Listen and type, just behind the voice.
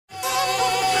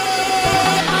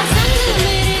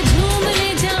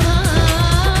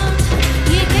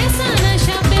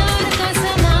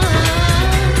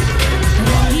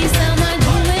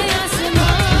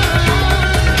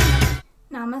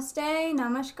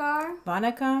Namaskar.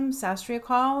 Vanakkam,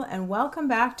 Sastriyakal, and welcome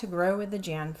back to Grow with the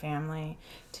J.A.N family.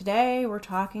 Today we're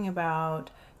talking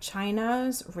about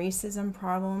China's racism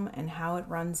problem and how it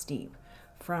runs deep,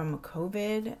 from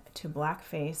COVID to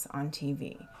blackface on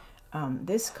TV.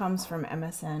 This comes from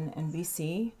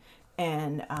MSNBC,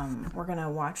 and we're going to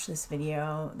watch this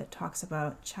video that talks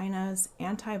about China's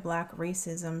anti-black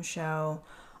racism show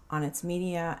on its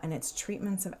media and its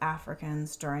treatments of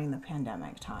Africans during the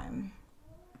pandemic time.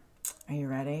 Are you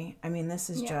ready? I mean, this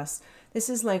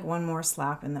is like one more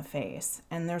slap in the face.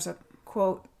 And there's a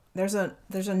quote, there's a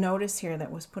notice here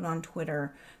that was put on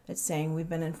Twitter that's saying, "We've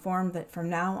been informed that from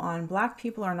now on, Black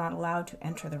people are not allowed to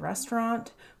enter the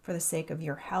restaurant for the sake of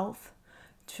your health,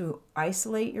 to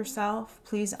isolate yourself.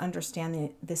 Please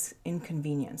understand this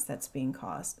inconvenience that's being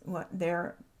caused." What,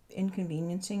 they're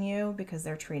inconveniencing you because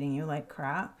they're treating you like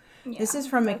crap? Yeah, this is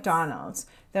from McDonald's,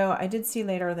 though I did see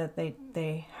later that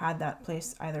they had that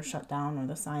place either shut down or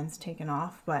the signs taken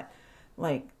off. But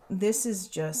like, this is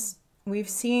just, we've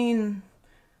seen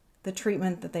the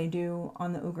treatment that they do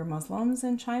on the Uyghur Muslims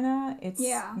in China. It's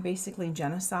basically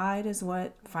genocide is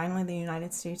what finally the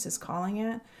United States is calling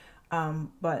it.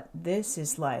 But this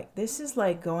is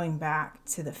like going back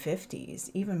to the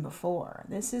 50s, even before.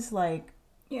 This is like,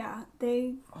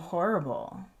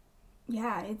 horrible.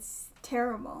 Yeah, it's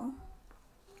terrible.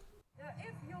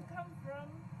 If you come from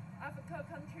Africa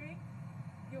country,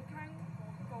 you can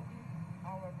go in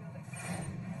our building.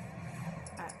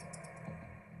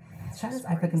 China's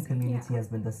African community has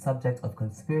been the subject of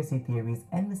conspiracy theories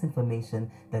and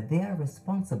misinformation that they are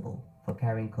responsible for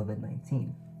carrying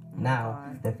COVID-19. Now,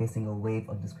 they're facing a wave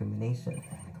of discrimination.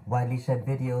 Widely shared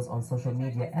videos on social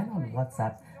media and on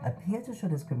WhatsApp appear to show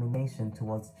discrimination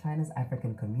towards China's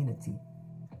African community.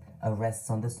 Arrests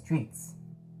on the streets.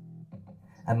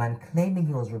 A man claiming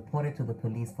he was reported to the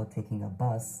police for taking a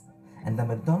bus, and the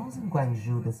McDonald's in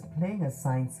Guangzhou displaying a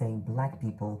sign saying Black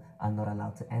people are not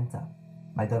allowed to enter.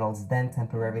 McDonald's then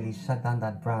temporarily shut down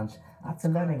that branch after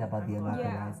learning about the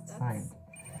unauthorized sign.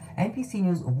 NBC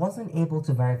News wasn't able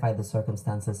to verify the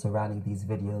circumstances surrounding these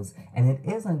videos, and it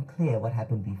is unclear what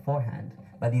happened beforehand,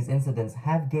 but these incidents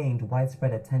have gained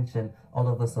widespread attention all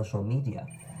over social media.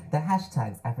 The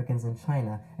hashtags Africans in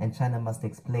China and China Must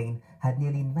Explain had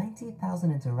nearly 90,000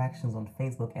 interactions on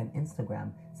Facebook and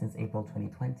Instagram since April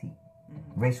 2020.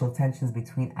 Racial tensions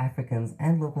between Africans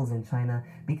and locals in China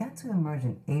began to emerge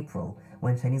in April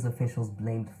when Chinese officials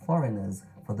blamed foreigners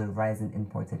for the rise in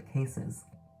imported cases.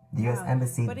 The U.S.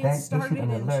 Embassy then issued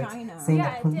an alert saying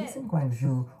that police in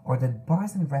Guangzhou ordered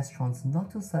bars and restaurants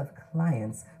not to serve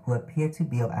clients who appear to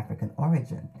be of African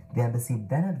origin. The embassy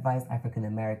then advised African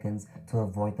Americans to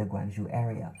avoid the Guangzhou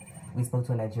area. We spoke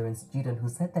to a Nigerian student who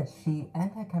said that she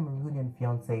and her Cameroonian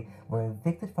fiancé were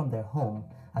evicted from their home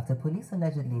after police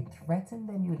allegedly threatened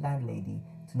their new landlady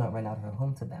to not rent out her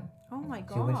home to them. Oh my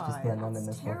God. She wished to stay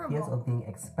anonymous for fears of being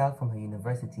expelled from her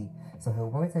university, so her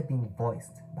words are being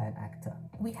voiced by an actor.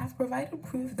 We have provided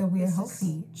proof that we are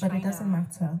healthy, but it doesn't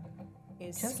matter.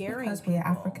 Just because we are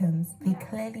Africans, they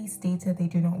clearly stated they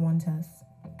do not want us.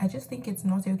 I just think it's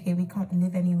not okay we can't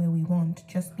live anywhere we want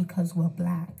just because we're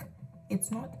Black. It's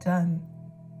not done.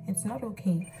 It's not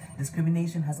okay.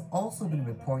 Discrimination has also been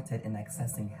reported in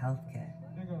accessing healthcare.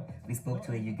 We spoke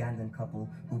to a Ugandan couple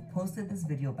who posted this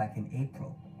video back in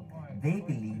April. They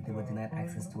believe they were denied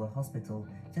access to a hospital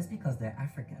just because they're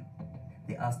African.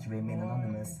 They asked to remain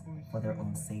anonymous for their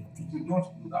own safety. You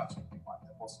don't do that to people at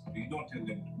the hospital. You don't tell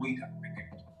them to wait at the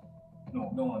gate.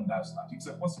 No one does that. It's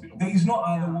a hospital. There is no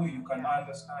other way you can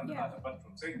understand that apart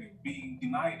from saying you're being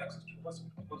denied access to the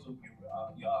hospital because of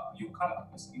your color,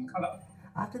 your skin color.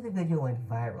 After the video went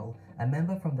viral, a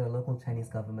member from their local Chinese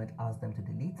government asked them to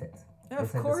delete it.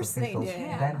 Of course they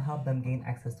did. Then helped them gain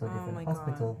access to a different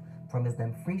hospital, promised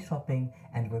them free shopping,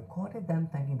 and recorded them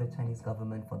thanking the Chinese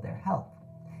government for their help.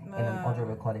 In an audio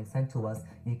recording sent to us,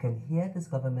 you can hear this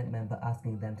government member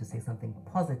asking them to say something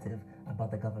positive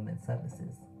about the government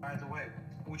services. By the way,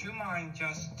 would you mind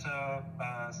just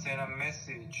send a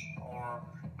message or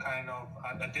kind of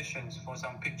additions for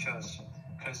some pictures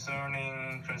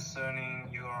concerning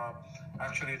your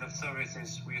actually the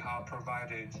services we have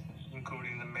provided,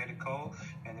 including the medical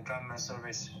and the government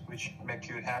service, which make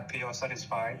you happy or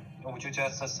satisfied? Or would you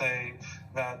just say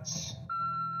that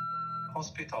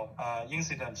hospital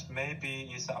incident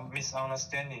maybe is a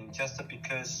misunderstanding just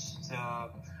because the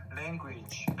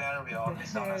language barrier or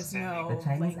misunderstanding? The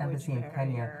Chinese embassy in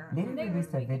Kenya later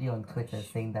released a video on Twitter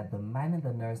saying that the man and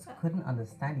the nurse couldn't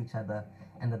understand each other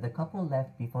and that the couple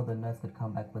left before the nurse could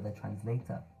come back with a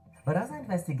translator. But as our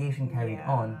investigation carried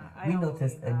on, we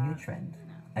noticed a new trend.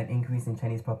 An increase in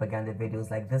Chinese propaganda videos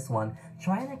like this one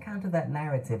trying to counter that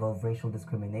narrative of racial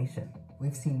discrimination.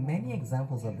 We've seen many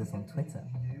examples of this on Twitter.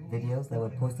 Videos that were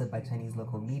posted by Chinese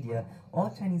local media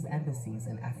or Chinese embassies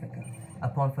in Africa.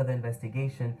 Upon further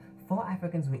investigation, 4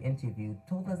 Africans we interviewed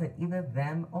told us that either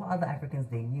them or other Africans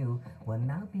they knew were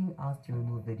now being asked to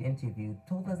remove videos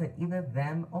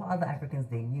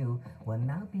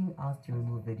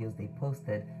they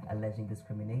posted alleging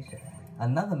discrimination.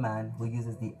 Another man who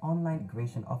uses the online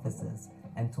immigration officers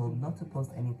and told not to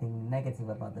post anything negative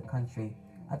about the country,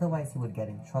 otherwise he would get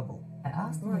in trouble. I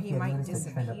asked him if he had noticed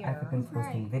a trend of Africans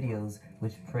posting videos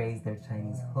which praise their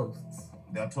Chinese hosts.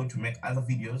 They are told to make other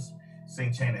videos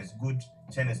saying China is good,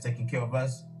 China is taking care of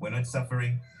us, we're not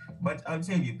suffering. But I'll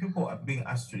tell you, people are being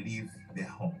asked to leave their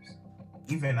homes.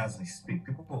 Even as I speak,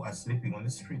 people are sleeping on the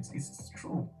streets. It's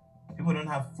true. People don't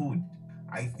have food.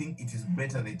 I think it is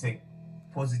better they take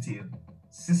positive,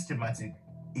 systematic,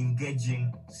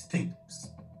 engaging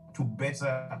steps to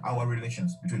better our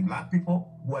relations between Black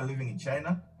people who are living in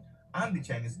China and the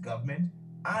Chinese government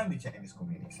and the Chinese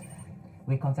community.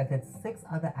 We contacted 6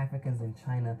 other Africans in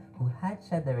China who had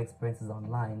shared their experiences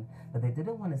online, but they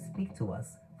didn't want to speak to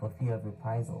us for fear of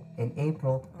reprisal. In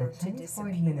April, the Chinese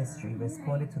Foreign Ministry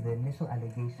responded to the initial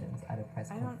allegations at a press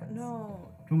conference.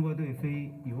中国对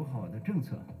非友好的政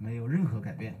策没有任何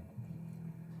改变，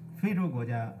非洲国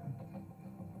家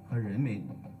和人民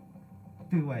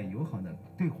对外友好的、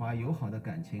对华友好的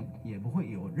感情也不会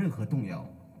有任何动摇。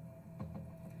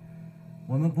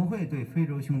我们不会对非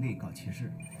洲兄弟搞歧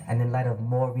视。And in light of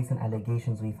more recent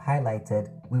allegations we've highlighted,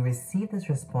 we received this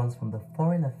response from the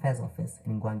Foreign Affairs Office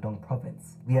in Guangdong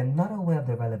Province. We are not aware of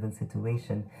the relevant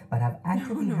situation, but have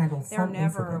actively handled some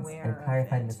incidents and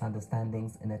clarified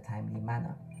misunderstandings in a timely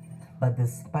manner. But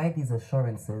despite these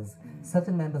assurances,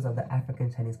 certain members of the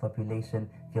African Chinese population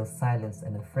feel silenced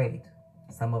and afraid.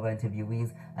 Some of our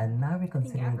interviewees are now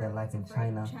reconsidering their life in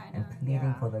China and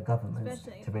pleading for the government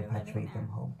to repatriate them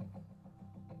home.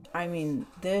 I mean,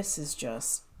 this is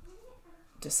just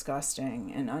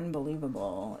disgusting and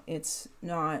unbelievable. It's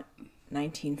not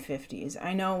 1950s.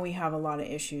 I know we have a lot of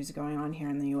issues going on here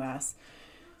in the US.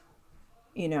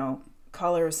 You know,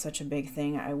 color is such a big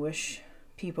thing. I wish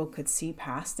people could see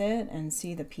past it and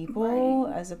see the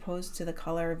people as opposed to the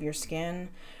color of your skin.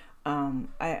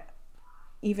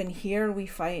 Even here we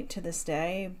fight to this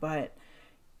day, but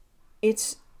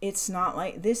it's not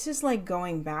like, this is like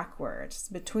going backwards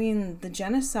between the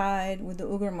genocide with the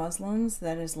Uyghur Muslims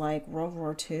that is like World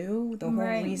War II, the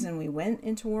whole reason we went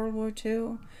into World War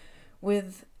II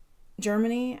with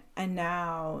Germany, and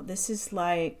now this is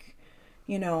like,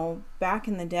 you know, back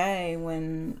in the day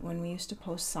when we used to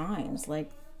post signs,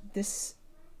 like this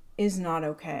is not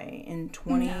okay. In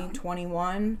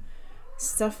 2021,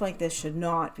 stuff like this should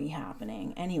not be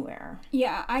happening anywhere.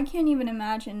 Yeah, I can't even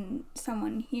imagine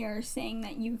someone here saying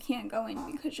that you can't go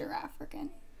in because you're African.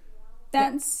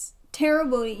 That's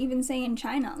terrible to even say in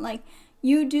China. Like,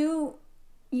 you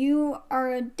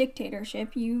are a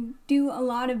dictatorship. You do a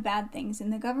lot of bad things,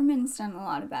 and the government's done a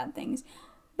lot of bad things.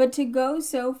 But to go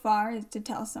so far as to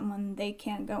tell someone they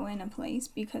can't go in a place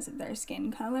because of their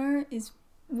skin color is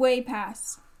way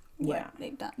past what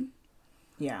they've done.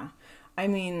 Yeah. I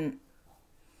mean,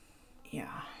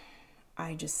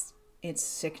 it's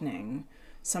sickening,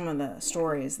 some of the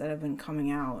stories that have been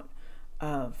coming out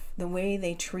of the way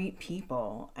they treat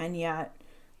people, and yet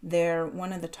they're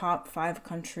one of the top 5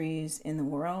 countries in the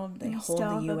world. They hold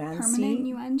the UN permanent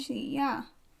UN seat, yeah.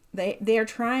 They're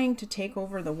trying to take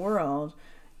over the world,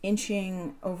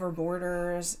 inching over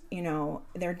borders, you know,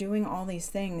 they're doing all these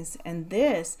things, and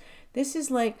this is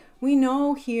like, we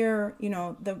know here, you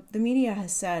know, the media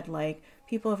has said, like,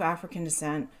 people of African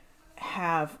descent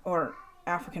have, or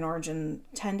African origin,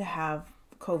 tend to have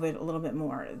COVID a little bit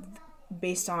more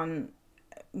based on,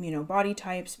 you know, body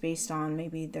types, based on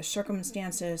maybe their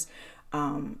circumstances.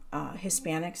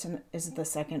 Hispanics is the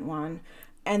second one,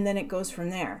 and then it goes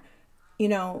from there. You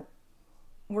know,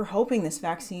 we're hoping this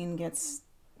vaccine gets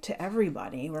to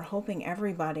everybody. We're hoping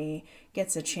everybody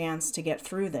gets a chance to get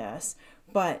through this.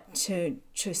 But to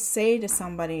say to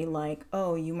somebody like,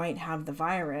 oh, you might have the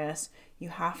virus, you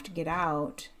have to get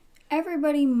out.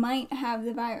 Everybody might have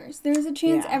the virus. There's a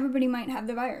chance everybody might have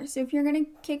the virus. So if you're going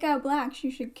to kick out blacks, you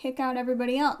should kick out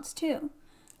everybody else too.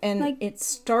 And like, it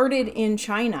started in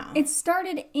China. It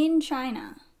started in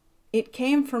China. It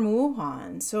came from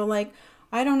Wuhan. So like,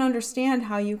 I don't understand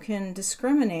how you can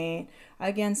discriminate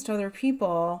against other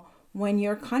people when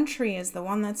your country is the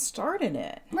one that started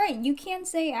it. Right. You can't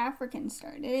say Africans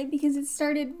started it because it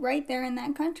started right there in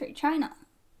that country, China.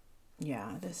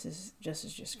 Yeah, this is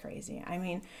just crazy. I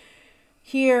mean,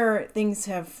 here things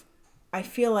have, I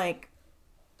feel like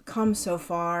come so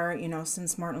far, you know,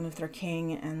 since Martin Luther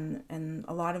King and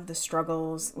a lot of the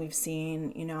struggles we've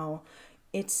seen, you know,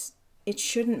 it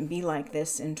shouldn't be like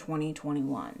this in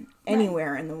 2021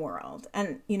 anywhere in the world.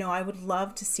 And, you know, I would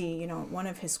love to see, you know, one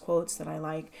of his quotes that I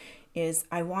like is,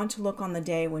 "I want to look on the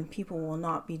day when people will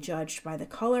not be judged by the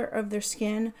color of their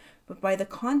skin, but by the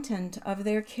content of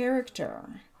their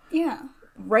character." Yeah.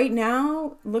 Right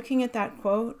now, looking at that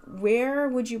quote, where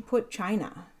would you put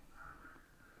China?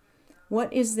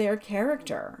 What is their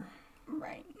character?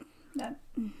 Right.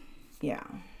 Yeah.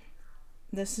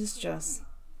 This is just,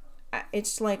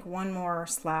 it's like one more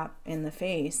slap in the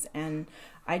face. And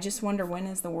I just wonder, when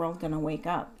is the world going to wake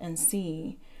up and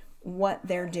see what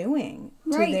they're doing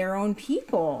to their own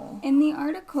people? And the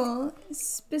article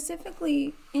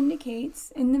specifically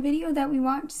indicates, in the video that we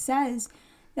watched, says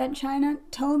that China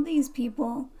told these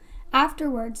people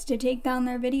afterwards to take down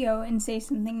their video and say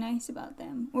something nice about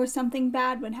them, or something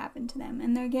bad would happen to them,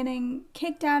 and they're getting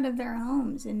kicked out of their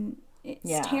homes, and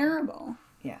it's terrible.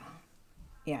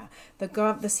 Yeah. The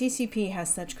CCP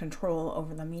has such control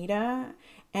over the media,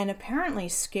 and apparently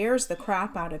scares the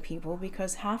crap out of people,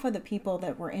 because half of the people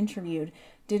that were interviewed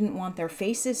didn't want their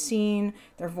faces seen,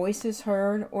 their voices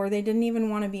heard, or they didn't even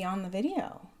want to be on the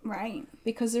video. Right.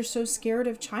 Because they're so scared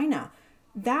of China.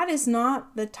 That is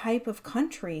not the type of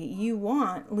country you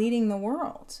want leading the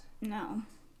world. No.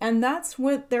 And that's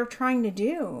what they're trying to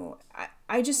do.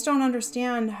 I just don't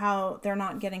understand how they're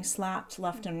not getting slapped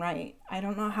left and right. I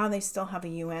don't know how they still have a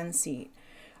UN seat.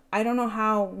 I don't know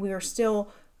how we're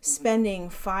still spending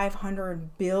 $500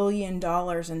 billion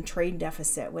in trade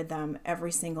deficit with them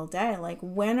every single day. Like,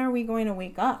 when are we going to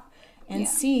wake up and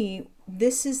see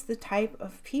this is the type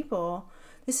of people,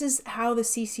 this is how the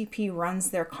CCP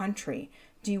runs their country?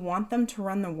 Do you want them to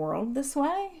run the world this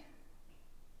way?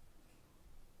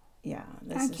 Yeah,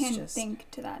 I can't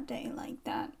think to that day like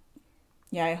that.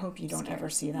 Yeah, I hope you don't ever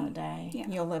see that day. Yeah.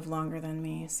 You'll live longer than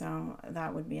me, so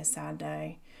that would be a sad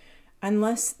day.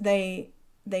 Unless they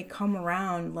come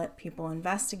around, let people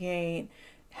investigate,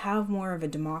 have more of a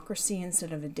democracy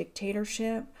instead of a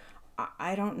dictatorship,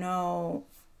 I don't know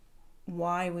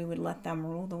why we would let them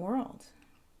rule the world.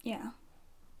 Yeah.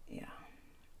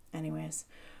 Anyways,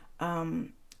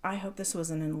 I hope this was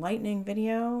an enlightening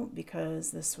video,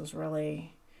 because this was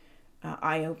really an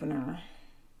eye-opener.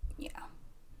 Yeah.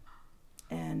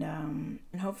 And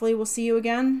hopefully we'll see you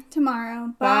again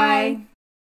tomorrow. Bye.